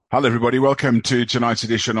Hello, everybody. Welcome to tonight's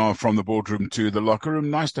edition of From the Boardroom to the Locker Room.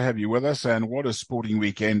 Nice to have you with us, and what a sporting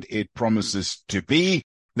weekend it promises to be.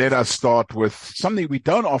 Let us start with something we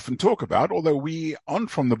don't often talk about, although we on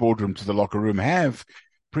From the Boardroom to the Locker Room have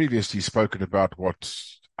previously spoken about what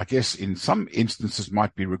I guess in some instances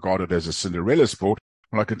might be regarded as a Cinderella sport.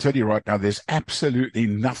 Well, I can tell you right now, there's absolutely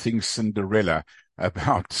nothing Cinderella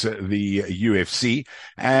about the UFC.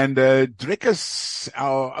 And Dricus,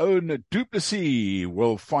 our own Du Plessis,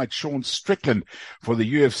 will fight Sean Strickland for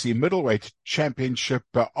the UFC middleweight championship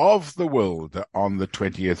of the world on the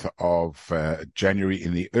 20th of January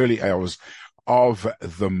in the early hours of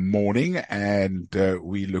the morning. And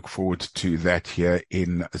we look forward to that here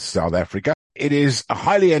in South Africa. It is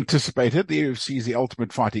highly anticipated. The UFC is the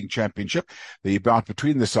Ultimate Fighting Championship, the bout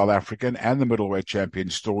between the South African and the middleweight champion,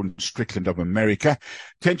 Sean Strickland of America.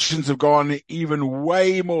 Tensions have gone even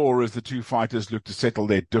way more as the two fighters look to settle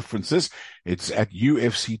their differences. It's at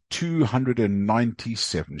UFC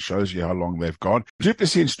 297. Shows you how long they've gone. Du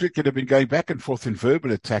Plessis and Strickland have been going back and forth in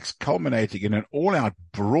verbal attacks, culminating in an all-out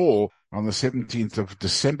brawl on the 17th of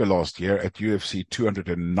December last year at UFC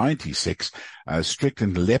 296.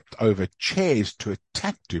 Strickland leapt over chairs to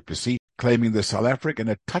attack Du Plessis, claiming the South African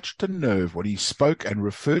had touched a nerve when he spoke and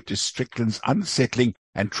referred to Strickland's unsettling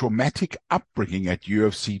and traumatic upbringing at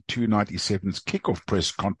UFC 297's kickoff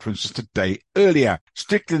press conference just a day earlier.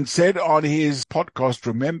 Strickland said on his podcast,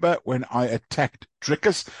 "Remember when I attacked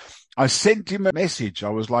Dricus? I sent him a message. I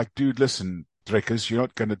was like, dude, listen, Dricus, you're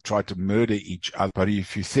not going to try to murder each other, but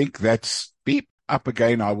if you think that's beep up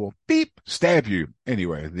again, I will beep stab you."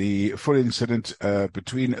 Anyway, the full incident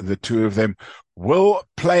between the two of them will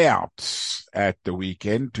play out at the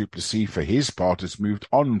weekend. Du Plessis, for his part, has moved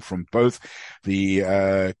on from both the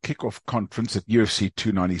kickoff conference at UFC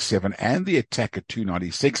 297 and the attack at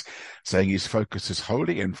 296, saying his focus is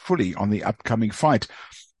wholly and fully on the upcoming fight.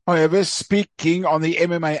 However, speaking on the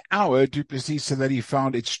MMA Hour, Du Plessis said that he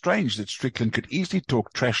found it strange that Strickland could easily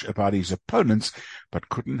talk trash about his opponents, but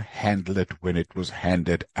couldn't handle it when it was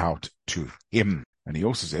handed out to him. And he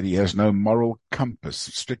also said he has no moral compass.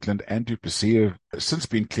 Strickland and Du Plessis have since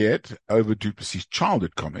been cleared over Du Plessis'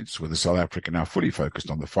 childhood comments, with the South African now fully focused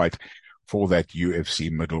on the fight for that UFC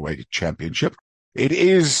middleweight championship. It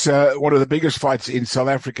is one of the biggest fights in South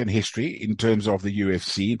African history in terms of the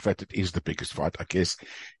UFC. In fact, it is the biggest fight, I guess,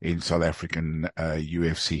 in South African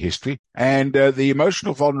UFC history. And the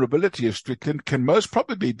emotional vulnerability of Strickland can most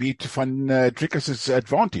probably be to Dricus'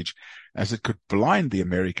 advantage, as it could blind the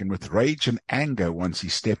American with rage and anger once he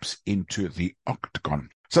steps into the octagon.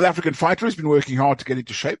 South African fighter has been working hard to get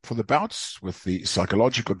into shape for the bouts, with the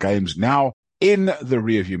psychological games now in the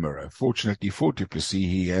rearview mirror. Fortunately for Du Plessis,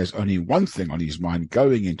 he has only one thing on his mind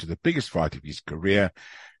going into the biggest fight of his career.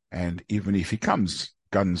 And even if he comes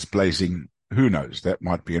guns blazing, who knows? That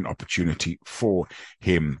might be an opportunity for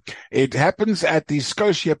him. It happens at the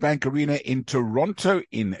Scotiabank Arena in Toronto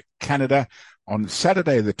in Canada on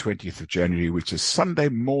Saturday, the 20th of January, which is Sunday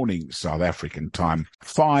morning, South African time,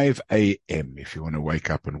 5 a.m. if you want to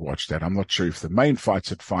wake up and watch that. I'm not sure if the main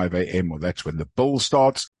fight's at 5 a.m. or that's when the bull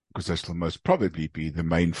starts, because this will most probably be the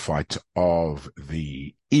main fight of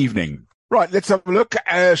the evening. Right, let's have a look,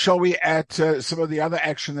 shall we, at some of the other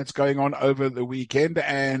action that's going on over the weekend.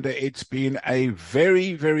 And it's been a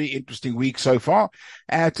very, very interesting week so far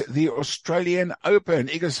at the Australian Open.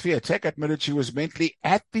 Iga Swiatek admitted she was mentally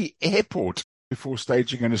at the airport before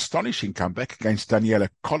staging an astonishing comeback against Daniela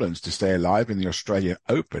Collins to stay alive in the Australian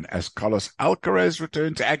Open as Carlos Alcaraz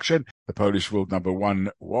returned to action. The Polish world number one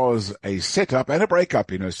was a setup and a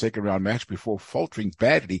breakup in her second round match before faltering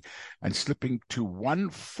badly and slipping to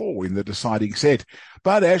 1-4 in the deciding set.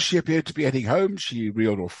 But as she appeared to be heading home, she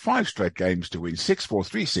reeled off 5 straight games to win 6-4,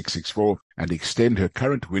 3-6, 6-4 and extend her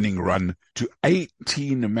current winning run to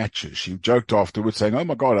 18 matches. She joked afterwards saying, "Oh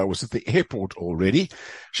my God, I was at the airport already."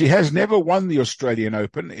 She has never won the Australian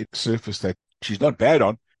Open. It surfaced that she's not bad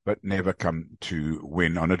on, but never come to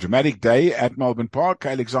win. On a dramatic day at Melbourne Park,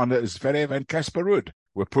 Alexander Zverev and Casper Ruud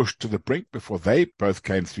were pushed to the brink before they both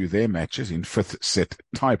came through their matches in fifth set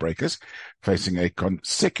tiebreakers. Facing a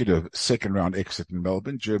consecutive second round exit in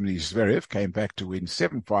Melbourne, Germany's Zverev came back to win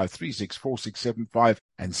 7-5, 3-6, 4-6, 7-5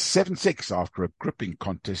 and 7-6 after a gripping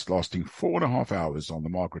contest lasting 4.5 hours on the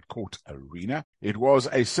Margaret Court Arena. It was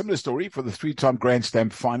a similar story for the 3-time Grand Slam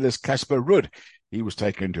finalist Casper Ruud. He was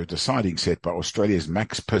taken into a deciding set by Australia's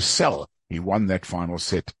Max Purcell. He won that final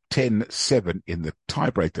set 10-7 in the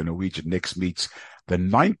tiebreak. The Norwegian next meets the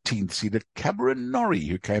 19th-seeded Cameron Norrie,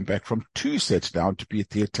 who came back from 2 sets down to beat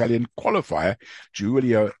the Italian qualifier,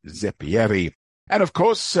 Giulio Zeppieri. And of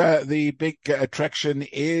course, the big attraction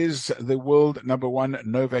is the world number one,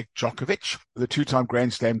 Novak Djokovic. The two-time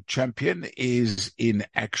Grand Slam champion is in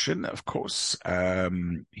action, of course.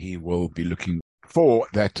 He will be looking for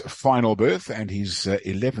that final berth and his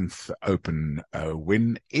 11th Open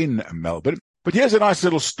win in Melbourne. But here's a nice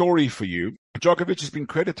little story for you. Djokovic has been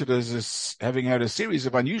credited as having had a series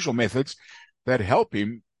of unusual methods that help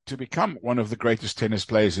him to become one of the greatest tennis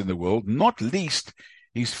players in the world, not least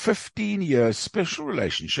his 15-year special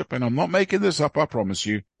relationship, and I'm not making this up, I promise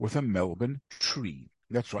you, with a Melbourne tree.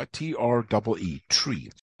 That's right, T-R-E-E,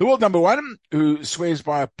 tree. The world number one, who swears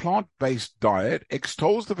by a plant-based diet,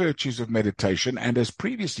 extols the virtues of meditation, and has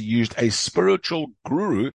previously used a spiritual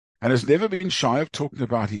guru, and has never been shy of talking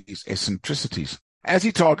about his eccentricities. As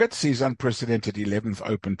he targets his unprecedented 11th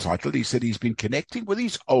Open title, he said he's been connecting with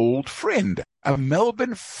his old friend, a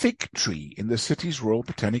Melbourne fig tree in the city's Royal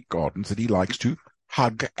Botanic Gardens that he likes to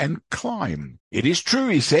hug and climb. It is true,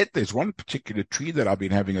 he said, there's one particular tree that I've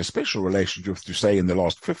been having a special relationship with, to say, in the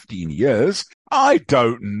last 15 years. I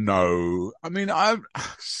don't know. I mean,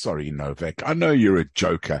 sorry, Novak, I know you're a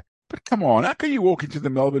joker, but come on, how can you walk into the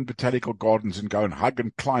Melbourne Botanical Gardens and go and hug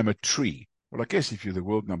and climb a tree? Well, I guess if you're the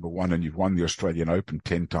world number one and you've won the Australian Open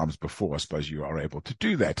 10 times before, I suppose you are able to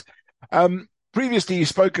do that. Previously, he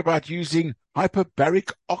spoke about using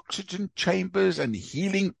hyperbaric oxygen chambers and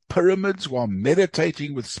healing pyramids while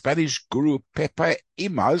meditating with Spanish guru Pepe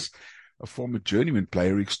Imaz, a former journeyman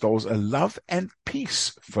player who extols a love and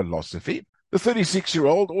peace philosophy. The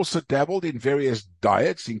 36-year-old also dabbled in various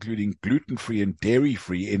diets, including gluten-free and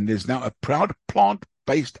dairy-free, and is now a proud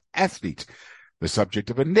plant-based athlete, the subject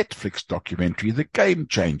of a Netflix documentary, The Game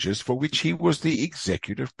Changers, for which he was the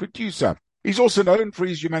executive producer. He's also known for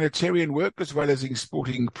his humanitarian work as well as in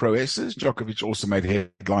sporting prowesses. Djokovic also made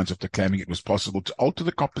headlines after claiming it was possible to alter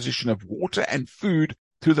the composition of water and food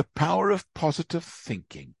through the power of positive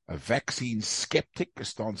thinking. A vaccine skeptic, a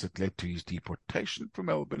stance that led to his deportation from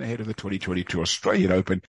Melbourne ahead of the 2022 Australian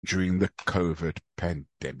Open during the COVID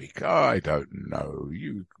pandemic. I don't know.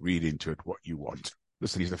 You read into it what you want.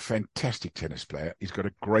 Listen, he's a fantastic tennis player. He's got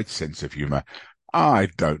a great sense of humor. I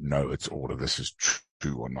don't know it's all of this is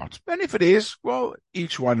true or not. And if it is, well,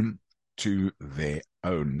 each one to their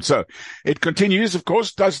own. So it continues, of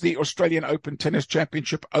course, does the Australian Open Tennis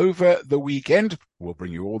Championship over the weekend. We'll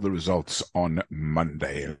bring you all the results on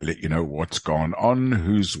Monday and let you know what's gone on,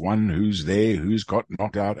 who's won, who's there, who's got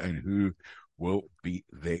knocked out, and who will be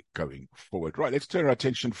there going forward. Right, let's turn our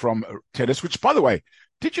attention from tennis, which, by the way,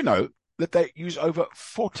 did you know that they use over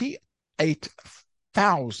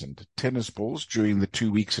 48,000 tennis balls during the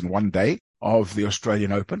 2 weeks and 1 day of the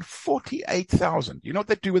Australian Open? 48,000. You know what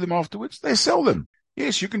they do with them afterwards? They sell them.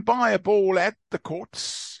 Yes, you can buy a ball at the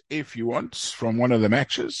courts if you want from one of the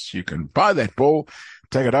matches. You can buy that ball,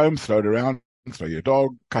 take it home, throw it around, throw your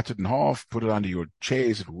dog, cut it in half, put it under your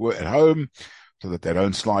chairs at home so that they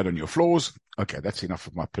don't slide on your floors. Okay, that's enough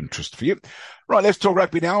of my Pinterest for you. Right, let's talk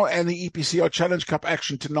rugby now. And the EPCR Challenge Cup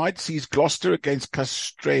action tonight sees Gloucester against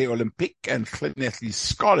Castres Olympique and Llanelli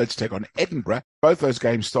Scarlets take on Edinburgh. Both those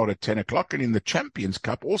games start at 10 o'clock. And in the Champions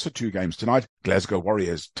Cup, also 2 games tonight. Glasgow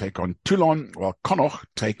Warriors take on Toulon, while Connacht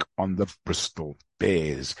take on the Bristol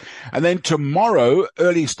Bears. And then tomorrow,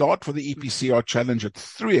 early start for the EPCR Challenge at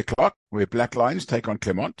 3 o'clock, where Black Lions take on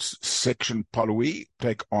Clermont, Section Palouis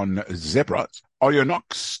take on Zebras,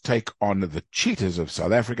 Oyonnax take on the Cheetahs of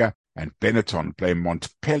South Africa, and Benetton play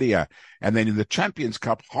Montpellier. And then in the Champions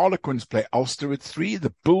Cup, Harlequins play Ulster at 3.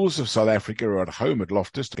 The Bulls of South Africa are at home at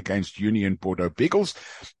Loftus against Union Bordeaux Beagles.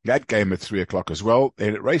 That game at 3 o'clock as well.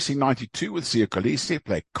 Then at Racing 92 with Sia Kolisi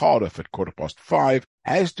play Cardiff at 5:15.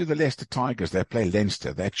 As do the Leicester Tigers. They play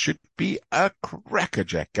Leinster. That should be a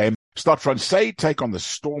crackerjack game. Stade Francais take on the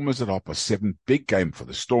Stormers at 7:30. Big game for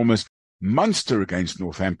the Stormers. Munster against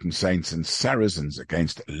Northampton Saints and Saracens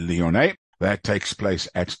against Lyonnais. That takes place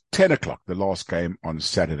at 10 o'clock, the last game on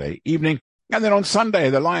Saturday evening. And then on Sunday,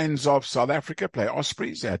 the Lions of South Africa play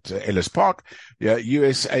Ospreys at Ellis Park. The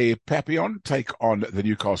USA Papillon take on the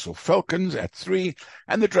Newcastle Falcons at 3.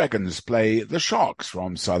 And the Dragons play the Sharks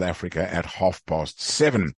from South Africa at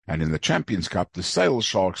 7:30. And in the Champions Cup, the Sale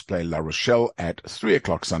Sharks play La Rochelle at 3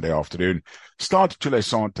 o'clock Sunday afternoon. Stade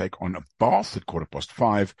Toulousain take on Bath at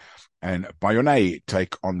 5:15. And Bayonnais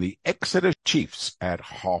take on the Exeter Chiefs at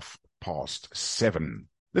 7:30.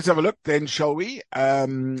 Let's have a look then, shall we, at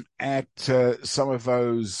some of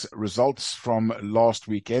those results from last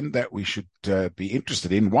weekend that we should be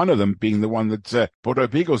interested in. One of them being the one that Bordeaux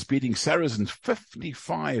Beagles beating Saracens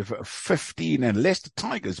 55-15 and Leicester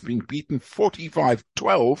Tigers being beaten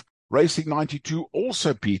 45-12 Racing 92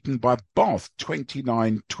 also beaten by Bath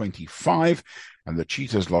 29-25. And the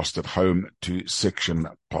Cheetahs lost at home to Section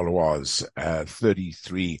Paloise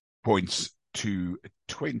 33 points to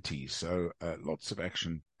 20. So lots of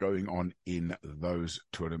action going on in those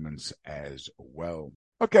tournaments as well.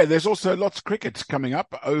 Okay, there's also lots of cricket coming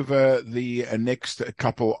up over the next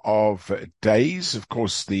couple of days. Of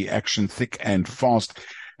course, the action thick and fast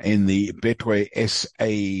in the Betway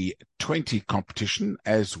SA20 competition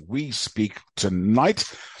as we speak tonight.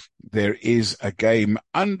 There is a game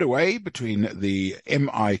underway between the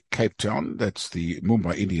MI Cape Town, that's the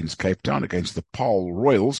Mumbai Indians Cape Town, against the Paarl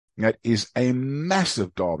Royals. That is a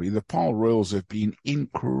massive derby. The Paarl Royals have been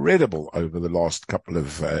incredible over the last couple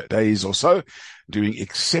of days or so, doing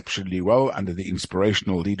exceptionally well under the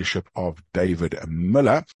inspirational leadership of David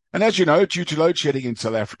Miller. And as you know, due to load shedding in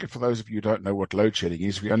South Africa, for those of you who don't know what load shedding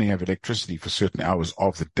is, we only have electricity for certain hours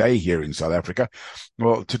of the day here in South Africa.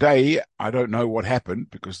 Well, today, I don't know what happened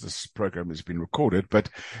because this program has been recorded, but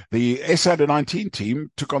the SA Under-19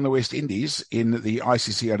 team took on the West Indies in the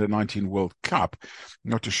ICC Under-19 World Cup.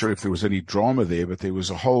 Not too sure if there was any drama there, but there was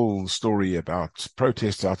a whole story about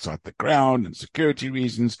protests outside the ground and security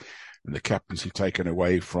reasons, and the captaincy taken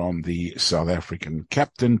away from the South African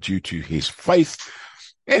captain due to his faith.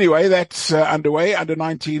 Anyway, that's underway.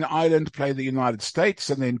 Under-19 Ireland play the United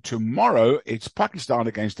States, and then tomorrow it's Pakistan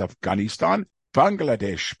against Afghanistan,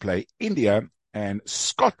 Bangladesh play India, and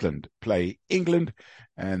Scotland play England.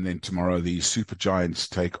 And then tomorrow the Super Giants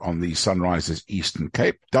take on the Sunrisers Eastern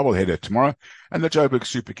Cape, doubleheader tomorrow, and the Joburg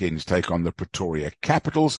Super Kings take on the Pretoria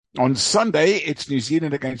Capitals. On Sunday, it's New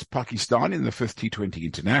Zealand against Pakistan in the 5th T20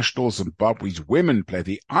 International. Zimbabwe's women play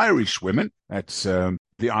the Irish women. That's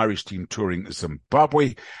the Irish team touring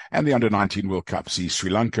Zimbabwe, and the Under-19 World Cup sees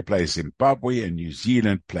Sri Lanka play Zimbabwe and New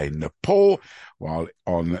Zealand play Nepal, while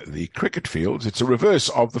on the cricket fields, it's a reverse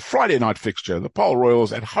of the Friday night fixture. The Paarl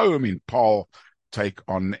Royals at home in Paarl take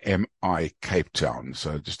on MI Cape Town.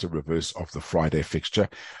 So just a reverse of the Friday fixture.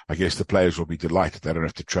 I guess the players will be delighted they don't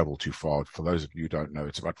have to travel too far. For those of you who don't know,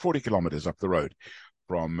 it's about 40 kilometers up the road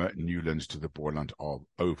from Newlands to the Bourland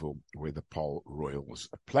Oval, where the Paarl Royals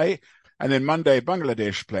play. And then Monday,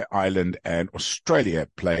 Bangladesh play Ireland and Australia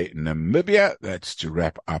play Namibia. That's to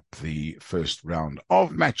wrap up the first round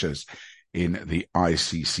of matches in the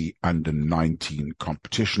ICC Under-19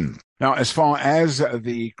 competition. Now, as far as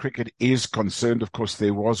the cricket is concerned, of course,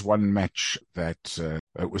 there was one match that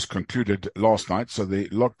was concluded last night, so the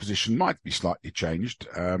log position might be slightly changed.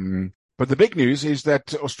 But the big news is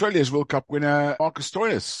that Australia's World Cup winner, Marcus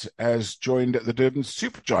Stoinis, has joined the Durban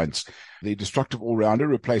Super Giants. The destructive all-rounder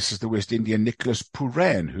replaces the West Indian Nicholas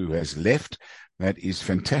Pooran, who has left. That is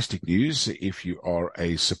fantastic news if you are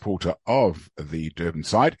a supporter of the Durban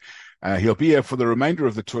side. He'll be here for the remainder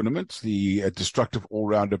of the tournament. The destructive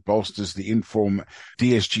all-rounder bolsters the in-form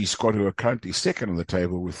DSG squad, who are currently second on the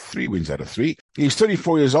table with 3 wins out of 3. He's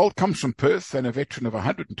 34 years old, comes from Perth, and a veteran of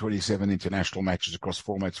 127 international matches across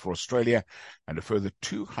formats for Australia and a further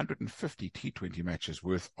 250 T20 matches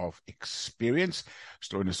worth of experience.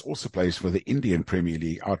 Stoinis also plays for the Indian Premier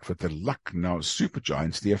League outfit, the Lucknow Super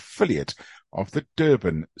Giants, the affiliate of the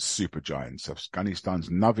Durban Super Giants. Afghanistan's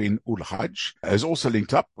Naveen ul Hajj has also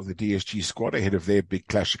linked up with the DSG squad ahead of their big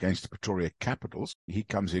clash against the Pretoria Capitals. He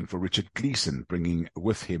comes in for Richard Gleeson, bringing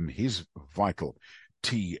with him his vital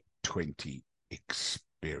T20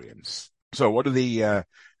 experience. So what do the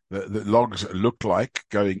logs look like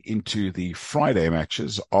going into the Friday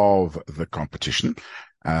matches of the competition?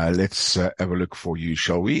 Let's have a look for you,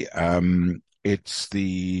 shall we? It's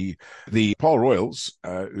the Paarl Royals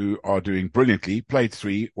who are doing brilliantly. Played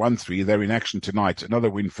 3, won 3. They're in action tonight.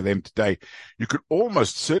 Another win for them today. You could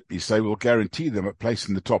almost certainly say we'll guarantee them a place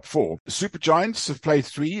in the top 4. The Super Giants have played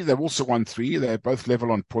 3. They've also won 3. They're both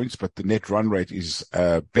level on points, but the net run rate is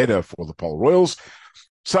better for the Paarl Royals.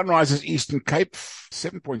 Sunrisers Eastern Cape,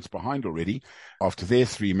 7 points behind already after their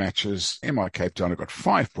 3 matches. MI Cape Town have got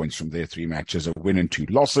 5 points from their 3 matches, a win and 2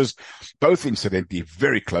 losses. Both incidentally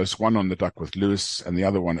very close, one on the duck with Lewis and the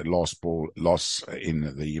other one at last ball loss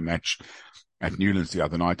in the match at Newlands the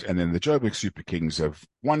other night. And then the Joburg Super Kings have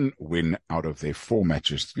 1 win out of their 4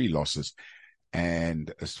 matches, 3 losses.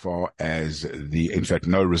 And as far as in fact,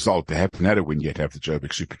 no result. They haven't had a win yet, have the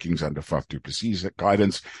Joburg Super Kings under Faf du Plessis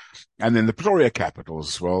guidance. And then the Pretoria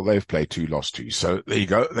Capitals, well, they've played 2, lost 2. So there you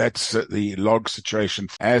go. That's the log situation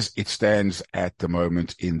as it stands at the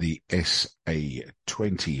moment in the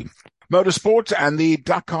SA20. Motorsport and the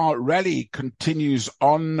Dakar Rally continues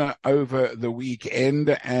on over the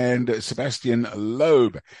weekend, and Sebastian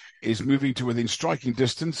Loeb is moving to within striking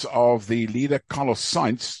distance of the leader, Carlos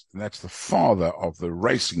Sainz. That's the father of the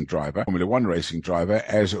racing driver, Formula One racing driver,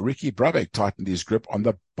 as Ricky Brabeck tightened his grip on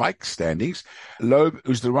the bike standings. Loeb,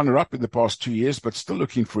 who's the runner-up in the past 2 years, but still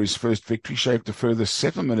looking for his first victory, shaved a further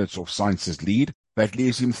 7 minutes off Sainz's lead. That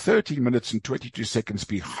leaves him 13 minutes and 22 seconds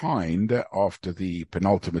behind after the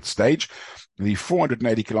penultimate stage. The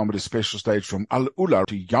 480-kilometer special stage from Al Ula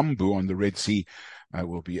to Yambu on the Red Sea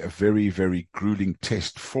will be a very, very grueling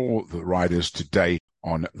test for the riders today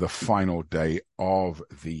on the final day of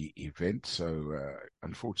the event. So,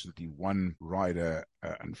 unfortunately, one rider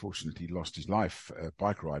unfortunately lost his life, a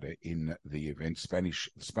bike rider in the event,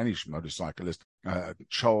 Spanish motorcyclist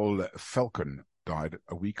Charles Falcon died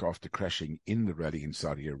a week after crashing in the rally in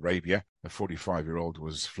Saudi Arabia. The 45-year-old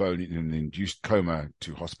was flown in an induced coma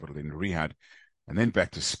to hospital in Riyadh and then back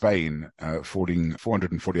to Spain, falling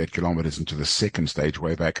 448 kilometers into the second stage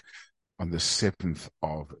way back on the 7th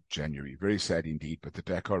of January. Very sad indeed, but the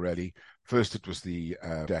Dakar rally, first it was the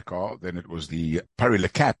Dakar, then it was the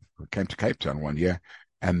Paris-Le-Cap, who came to Cape Town one year,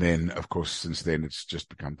 and then, of course, since then it's just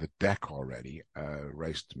become the Dakar rally,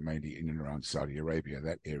 raced mainly in and around Saudi Arabia,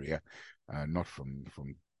 that area, not from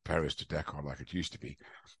Paris to Dakar like it used to be.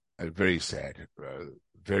 Very sad,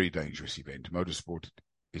 very dangerous event. Motorsport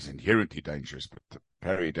is inherently dangerous, but the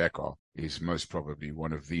Paris-Dakar is most probably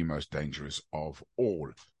one of the most dangerous of all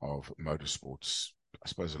of motorsports, I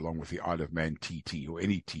suppose, along with the Isle of Man TT or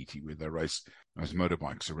any TT where they race those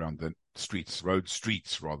motorbikes around the streets, road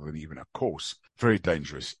streets, rather than even a course. Very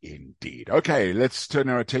dangerous indeed. Okay, let's turn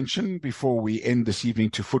our attention before we end this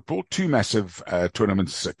evening to football. Two massive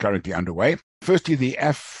tournaments are currently underway. Firstly, the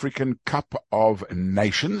African Cup of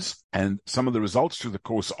Nations and some of the results through the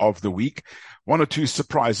course of the week. One or two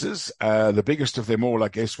surprises. The biggest of them all, I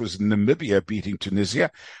guess, was Namibia beating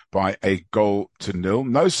Tunisia by 1-0.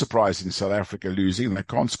 No surprise in South Africa losing. They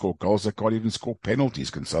can't score goals. They can't even score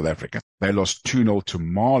penalties in South Africa. They lost 2-0 to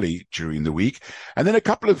Mali during the week. And then a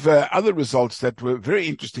couple of other results that were very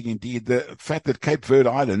interesting indeed. The fact that Cape Verde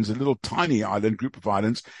Islands, a little tiny island group of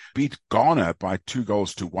islands, beat Ghana by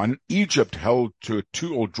 2-1. Egypt held to a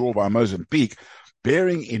 2-2 draw by Mozambique,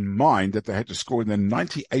 bearing in mind that they had to score in the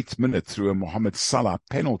 98th minute through a Mohamed Salah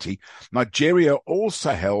penalty. Nigeria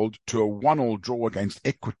also held to a 1-1 draw against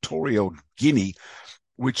Equatorial Guinea,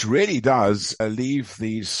 which really does leave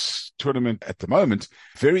this tournament at the moment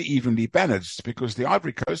very evenly balanced, because the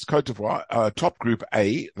Ivory Coast, Cote d'Ivoire, top Group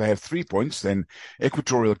A, they have 3 points. Then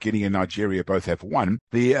Equatorial Guinea and Nigeria both have 1.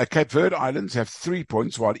 The Cape Verde Islands have 3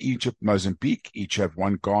 points, while Egypt, Mozambique each have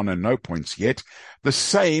 1. Ghana, no points yet. The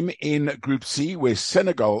same in Group C, where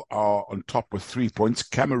Senegal are on top with 3 points.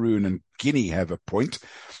 Cameroon and Guinea have a point.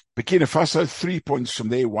 Burkina Faso, 3 points from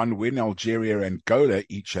their 1 win. Algeria and Angola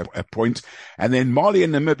each have a point. And then Mali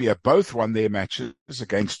and Namibia both won their matches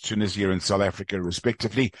against Tunisia and South Africa,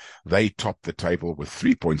 respectively. They topped the table with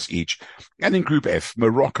 3 points each. And in Group F,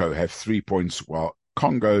 Morocco have 3 points, while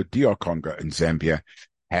Congo, DR Congo, and Zambia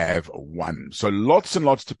have 1. So lots and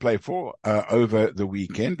lots to play for over the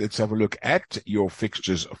weekend. Let's have a look at your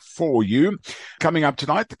fixtures for you. Coming up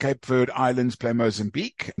tonight, the Cape Verde Islands play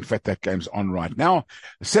Mozambique. In fact, that game's on right now.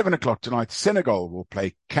 7 o'clock tonight, Senegal will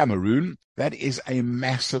play Cameroon. That is a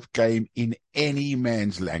massive game in any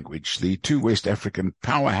man's language. The two West African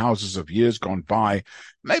powerhouses of years gone by,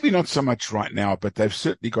 maybe not so much right now, but they've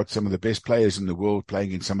certainly got some of the best players in the world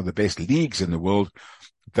playing in some of the best leagues in the world.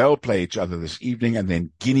 They'll play each other this evening, and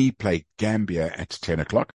then Guinea play Gambia at 10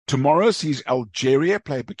 o'clock. Tomorrow sees Algeria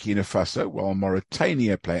play Burkina Faso, while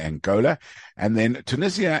Mauritania play Angola. And then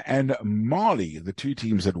Tunisia and Mali, the two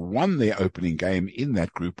teams that won their opening game in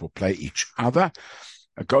that group, will play each other.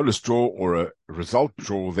 A goalless draw or a result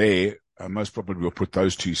draw there most probably will put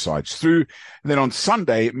those two sides through. And then on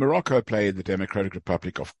Sunday, Morocco play the Democratic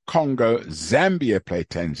Republic of Congo, Zambia play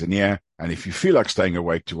Tanzania. And if you feel like staying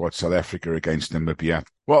awake to watch South Africa against Namibia,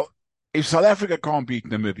 well, if South Africa can't beat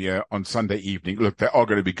Namibia on Sunday evening, look, they are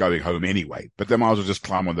going to be going home anyway, but they might as well just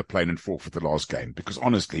climb on the plane and forfeit the last game, because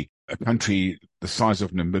honestly, a country the size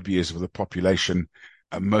of Namibia is with a population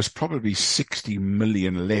most probably 60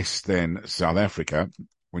 million less than South Africa.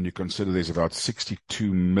 When you consider there's about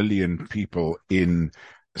 62 million people in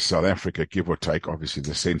South Africa, give or take. Obviously,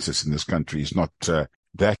 the census in this country is not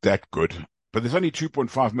that good. But there's only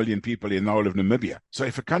 2.5 million people in the whole of Namibia. So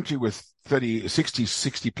if a country with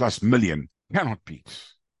 60 plus million cannot beat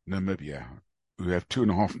Namibia, who have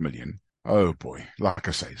 2.5 million, Oh boy, like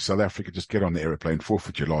I say, South Africa, just get on the aeroplane,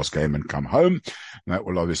 forfeit your last game and come home. And that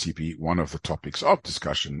will obviously be one of the topics of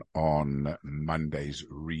discussion on Monday's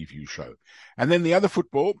review show. And then the other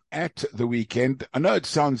football at the weekend. I know it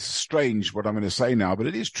sounds strange what I'm going to say now, but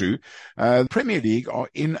it is true. The Premier League are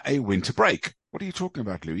in a winter break. What are you talking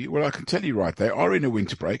about, Louis? Well, I can tell you right, they are in a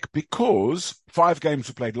winter break because 5 games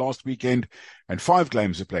were played last weekend and 5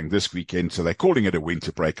 games are playing this weekend. So they're calling it a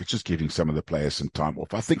winter break. It's just giving some of the players some time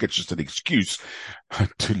off. I think it's just an excuse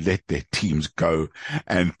to let their teams go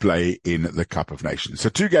and play in the Cup of Nations. So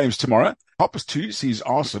 2 games tomorrow. 2:30 sees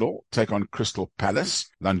Arsenal take on Crystal Palace,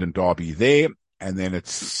 London derby there. And then at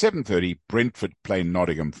 7:30, Brentford play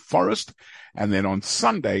Nottingham Forest. And then on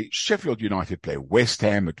Sunday, Sheffield United play West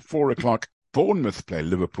Ham at 4:00. Bournemouth play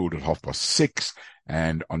Liverpool at 6:30,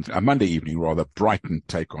 and on a Monday evening, Brighton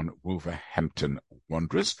take on Wolverhampton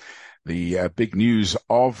Wanderers. The big news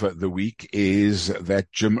of the week is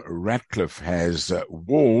that Jim Ratcliffe has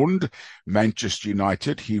warned Manchester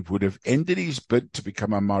United he would have ended his bid to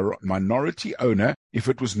become a minority owner if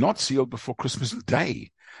it was not sealed before Christmas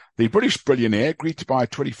Day. The British billionaire agreed to buy a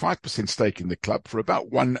 25% stake in the club for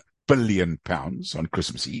about £1 billion on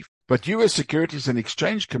Christmas Eve. But U.S. Securities and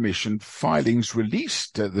Exchange Commission filings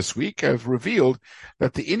released this week have revealed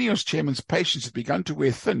that the Ineos chairman's patience had begun to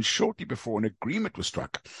wear thin shortly before an agreement was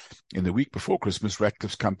struck. In the week before Christmas,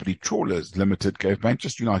 Ratcliffe's company Trawlers Limited gave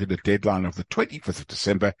Manchester United a deadline of the 25th of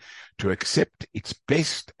December to accept its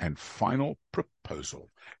best and final proposal.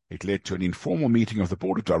 It led to an informal meeting of the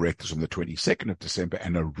board of directors on the 22nd of December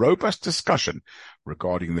and a robust discussion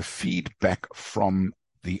regarding the feedback from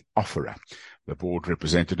the offerer. The board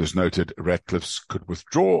representatives noted Ratcliffe's could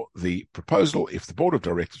withdraw the proposal if the board of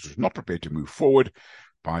directors was not prepared to move forward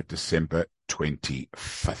by December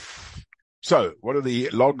 25th. So, what do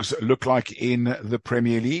the logs look like in the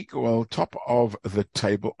Premier League? Well, top of the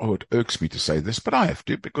table. Oh, it irks me to say this, but I have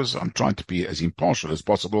to because I'm trying to be as impartial as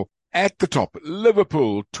possible. At the top,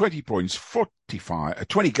 Liverpool, 20 games,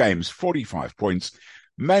 45 points.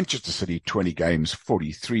 Manchester City, 20 games,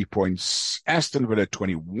 43 points. Aston Villa,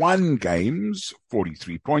 21 games,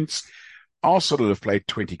 43 points. Arsenal have played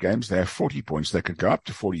 20 games. They have 40 points. They could go up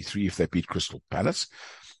to 43 if they beat Crystal Palace.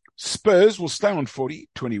 Spurs will stay on 40,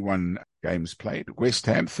 21 games played. West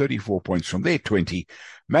Ham, 34 points from their 20.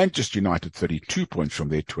 Manchester United, 32 points from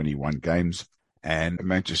their 21 games. And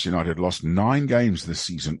Manchester United lost 9 games this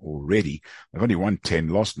season already. They've only won 10,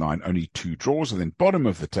 lost 9, only 2 draws. And then bottom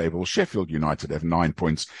of the table, Sheffield United have 9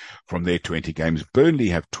 points from their 20 games. Burnley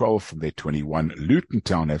have 12 from their 21. Luton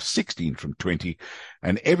Town have 16 from 20.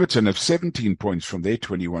 And Everton have 17 points from their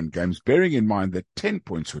 21 games. Bearing in mind that 10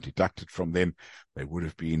 points were deducted from them, they would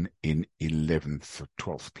have been in 11th or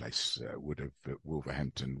 12th place. Would have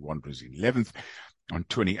Wolverhampton Wanderers 11th. On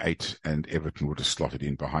 28, and Everton would have slotted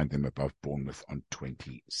in behind them above Bournemouth on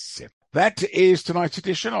 27. That is tonight's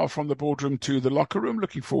edition of From the Boardroom to the Locker Room.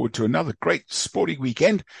 Looking forward to another great sporting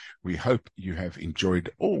weekend. We hope you have enjoyed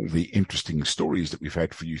all the interesting stories that we've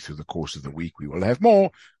had for you through the course of the week. We will have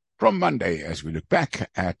more from Monday as we look back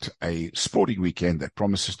at a sporting weekend that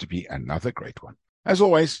promises to be another great one. As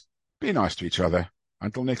always, be nice to each other.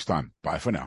 Until next time, bye for now.